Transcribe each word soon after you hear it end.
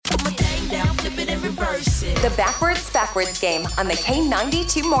reverse it. The Backwards game on the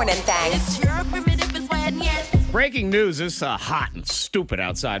K92 Morning Thang. It's your primitive is when yes. Breaking news. It's hot and stupid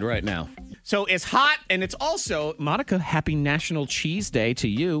outside right now. So it's hot, and it's also, Monica, happy National Cheese Day to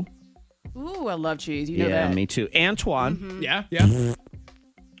you. Ooh, I love cheese. You know that. Yeah, me too. Antoine. Mm-hmm. Yeah. Yeah,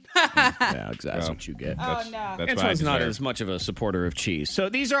 exactly. That's what you get. Oh, no. That's Antoine's not as much of a supporter of cheese. So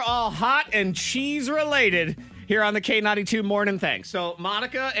these are all hot and cheese related here on the K92 Morning Thing. So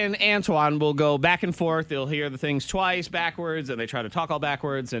Monica and Antoine will go back and forth. They'll hear the things twice backwards, and they try to talk all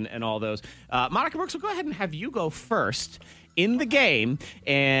backwards and all those. Monica Brooks, will go ahead and have you go first in the game.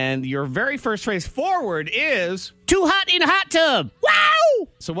 And your very first phrase forward is, too hot in a hot tub. Wow!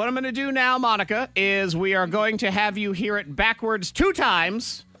 So what I'm going to do now, Monica, is we are going to have you hear it backwards 2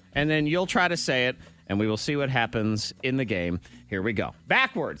 times, and then you'll try to say it, and we will see what happens in the game. Here we go.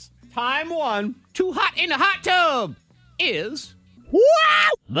 Backwards. Time 1, too hot in a hot tub is, wow!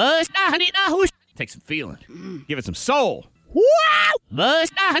 Take some feeling. Give it some soul. Wow! Wow,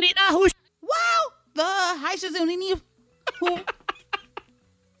 the Haishazuni.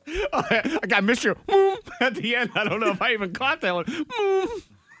 I got Mr. At the end. I don't know if I even caught that one.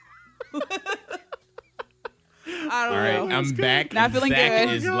 I don't All right, know. I'm back. Not feeling Zach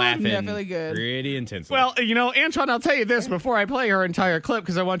good. is laughing Not feeling good. pretty intensely. Well, you know, Antoine, I'll tell you this before I play her entire clip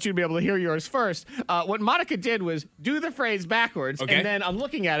because I want you to be able to hear yours first. What Monica did was do the phrase backwards, Okay. and then I'm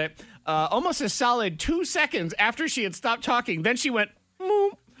looking at it almost a solid 2 seconds after she had stopped talking. Then she went,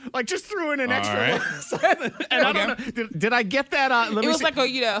 like just threw in an extra right. little something. And I don't know, did I get that? Let It me was see. like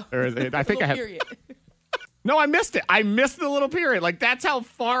a, Or I think I have. period. No, I missed it. I missed the little period. Like, that's how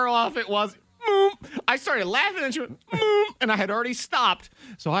far off it was. I started laughing, and she went, and I had already stopped,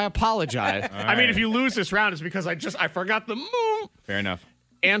 so I apologize. I mean, if you lose this round, it's because I forgot the Fair enough.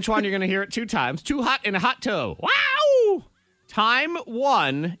 Antoine, you're going to hear it 2 times. Too hot in a hot tub. Wow! Time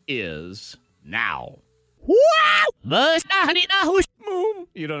 1 is now. Wow!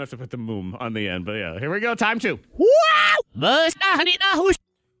 You don't have to put the moom on the end, but yeah. Here we go. Time 2. Wow! This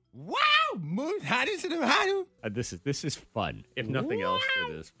is fun. If nothing else,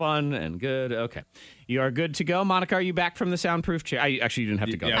 it is fun and good. Okay. You are good to go. Monica, are you back from the soundproof chair? Actually, you didn't have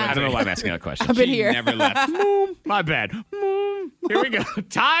to go. Yeah, I don't know why I'm asking that question. I've been She here. never left. My bad. Here we go.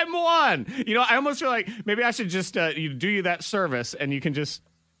 Time 1. You know, I almost feel like maybe I should just do you that service, and you can just,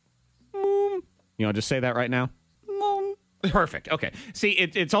 just say that right now. Perfect. Okay. See,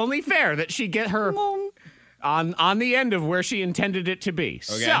 it's only fair that she get her on the end of where she intended it to be.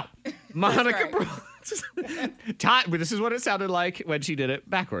 Okay. So, Monica right. Brooks. This is what it sounded like when she did it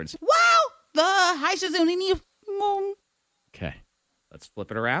backwards. Wow, the Haishazuni. Okay. Let's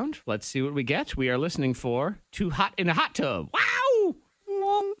flip it around. Let's see what we get. We are listening for Too Hot in a Hot Tub. Wow!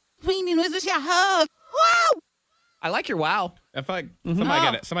 Wow. I like your wow. I feel like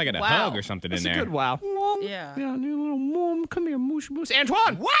somebody got a Wow. hug or something That's in a there. good wow. Yeah. Yeah, new little mom. Come here, moosh moose.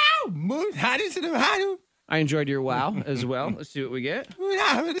 Antoine! I enjoyed your wow as well. Let's see what we get.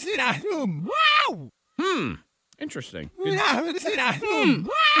 Interesting. So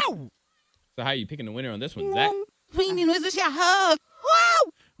how are you picking the winner on this one, Zach?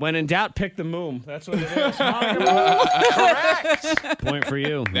 When in doubt, pick the moom. That's what it is. Correct. Point for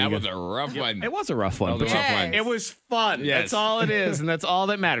you. That was a rough one. It was a rough one. That was a rough Yes. one. It was fun. Yes. That's all it is, and that's all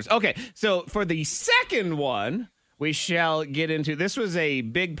that matters. Okay, so for the second one, we shall get into. This was a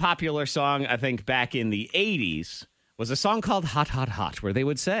big popular song, I think, back in the 80s. Was a song called Hot, Hot, Hot, where they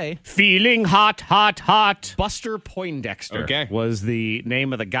would say, feeling hot, hot, hot. Buster Poindexter was the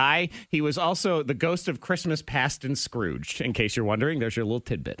name of the guy. He was also the ghost of Christmas Past and Scrooged, in case you're wondering. There's your little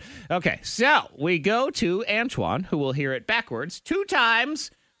tidbit. Okay, so we go to Antoine, who will hear it backwards 2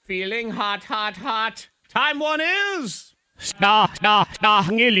 times. Feeling hot, hot, hot. Time 1 is...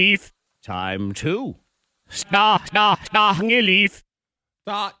 leaf. Time 2. leaf.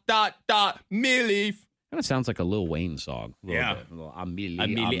 Me leaf. Kind of sounds like a Lil Wayne song. A little Yeah. bit. A little Amelie,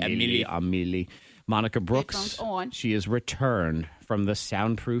 Amelie, Amelie, Amelie. Monica Brooks, Headphones on. she is returned from the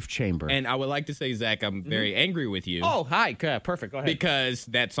soundproof chamber. And I would like to say, Zach, I'm very angry with you. Oh, hi. Good. Perfect. Go ahead. Because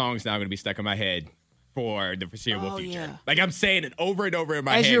that song's now going to be stuck in my head for the foreseeable future. Yeah. Like, I'm saying it over and over in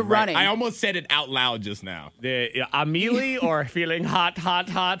my head. As you're right? running. I almost said it out loud just now. Amelie or feeling hot, hot,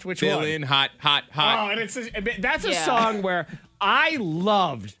 hot? Which Feeling one? hot, hot, Oh, hot. and that's a Yeah. song where I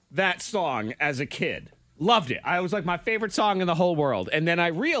loved that song as a kid. Loved it. I was like my favorite song in the whole world. And then I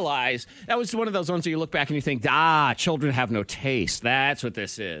realized that was one of those ones where you look back and you think, children have no taste. That's what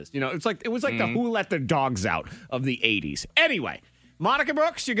this is. You know, it was like the Who Let the Dogs Out of the 80s. Anyway, Monica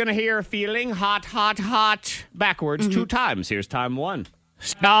Brooks, you're going to hear feeling hot, hot, hot backwards 2 times. Here's time 1.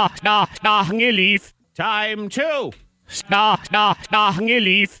 Leaf. Time 2.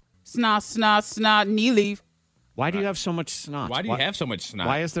 Leaf. snot, knee leaf. Why do you have so much snot? Why do you have so much snot?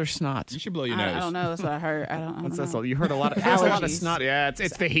 Why is there snot? You should blow your nose. I don't know. That's what I heard. I don't That's know. all. You heard a lot of there's a lot of Allergies. snot. Yeah,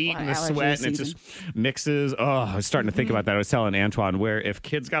 it's the heat and the Allergy sweat, and it season. just mixes. Oh, I was starting to think about that. I was telling Antoine where if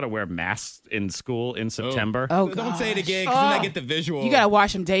kids got to wear masks in school in September. Oh, Don't say it gosh. again, because then I get the visual. You got to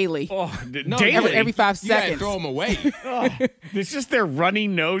wash them daily. No, daily. every 5 You gotta seconds. throw them away. It's just their runny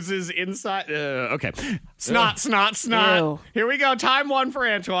noses inside. Okay, snot. Ew. Here we go. Time 1 for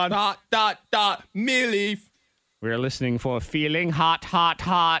Antoine. Me leaf. We're listening for feeling hot.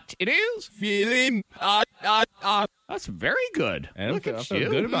 It is. Feeling. That's very good. I Look feel at you.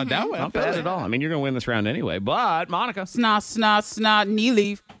 good about that one. Not bad at all. I mean, you're going to win this round anyway. But Monica, Snot, knee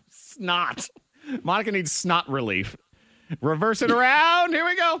leaf. snot. Monica needs snot relief. Reverse it around. Here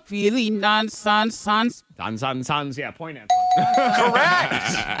we go. Feeling nonsense. Sons. Yeah, point Antoine.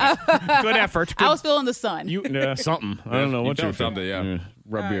 Correct. Good effort. I was feeling the sun. You something. I don't know You what felt you're something, yeah.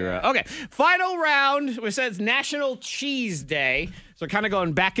 Rub your. Okay, final round. It says National Cheese Day. So kind of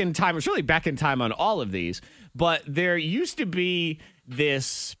going back in time. It's really back in time on all of these. But there used to be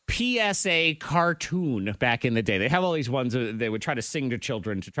this PSA cartoon back in the day. They have all these ones that they would try to sing to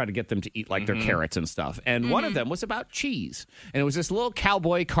children to try to get them to eat like their carrots and stuff. And one of them was about cheese. And it was this little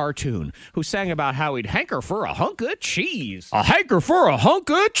cowboy cartoon who sang about how he'd hanker for a hunk of cheese. A hanker for a hunk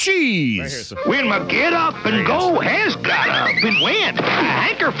of cheese. When my get up and go has got up and went, I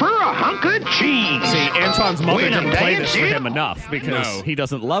hanker for a hunk of cheese. See, Antoine's mother When didn't I'm play this for dancing- him enough because No. he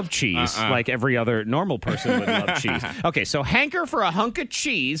doesn't love cheese like every other normal person would love cheese. Okay, so hanker for a hunk of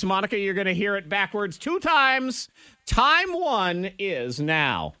cheese. Monica, you're going to hear it backwards 2 times. Time 1 is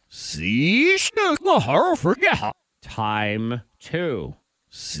now. Time 2.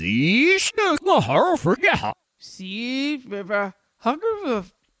 See, river, hunger,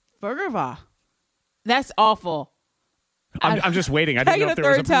 burger. That's awful. I'm just waiting. I Can I didn't know if get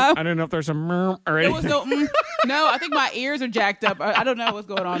there a was third time? I didn't know if there's a or There anything. was no. No, I think my ears are jacked up. I don't know what's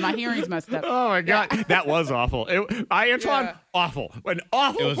going on. My hearing's messed up. Oh my god, that was awful. Antoine, Yeah. awful. An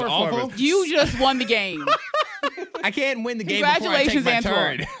awful It was performance. awful? You just won the game. I can't win the game before I take Congratulations, my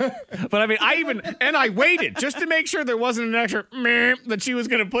Antoine. turn. But I mean, I waited just to make sure there wasn't an extra meh that she was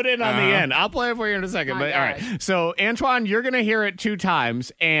going to put in on the end. I'll play it for you in a second. My But all gosh. right. So Antoine, you're going to hear it 2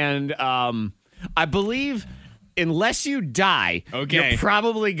 times, and I believe unless you die, Okay. you're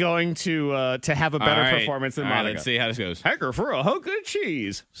probably going to have a better All right. performance than All right, Monica. let's see how this goes. Hacker for a hunk of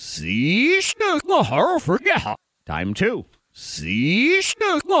cheese. Time 2. She's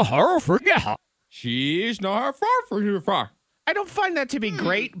not far from here far. I don't find that to be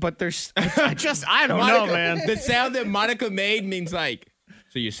great, but there's I don't know, man. The sound that Monica made means like,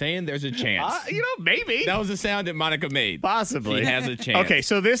 so you're saying there's a chance. Maybe. That was the sound that Monica made. Possibly. She has a chance. Okay,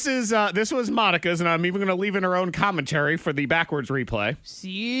 so this was Monica's, and I'm even going to leave in her own commentary for the backwards replay.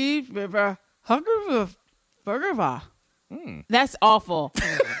 See, river, hunger, burger. That's awful.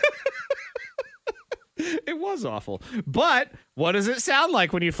 It was awful. But what does it sound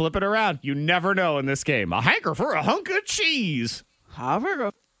like when you flip it around? You never know in this game. A hanker for a hunk of cheese.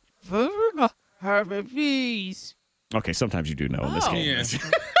 Burger, please. Okay, sometimes you do know in this Oh. game.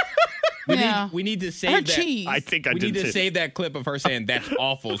 Yeah. Yeah. We need to I save heard that. cheese. I think I We did need to too. save that clip of her saying that's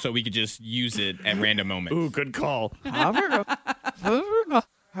awful so we could just use it at random moments. Ooh, good call.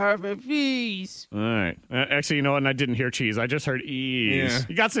 Please. All right. Actually, you know what? And I didn't hear cheese. I just heard ease. Yeah.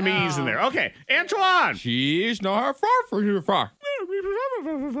 You got some ease in there. Okay, Antoine. She's not far from here far.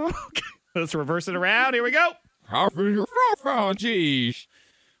 Okay, let's reverse it around. Here we go. How from here far, cheese.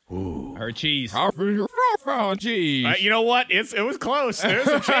 Ooh. Her cheese. How from here far, cheese. You know what? It was close. There's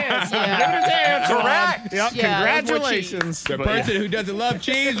a chance. Yeah. Give it to Antoine. Correct. Yep. Yeah, it was more Congratulations. The But yeah. person who doesn't love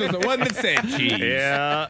cheese was the one that said cheese. Yeah,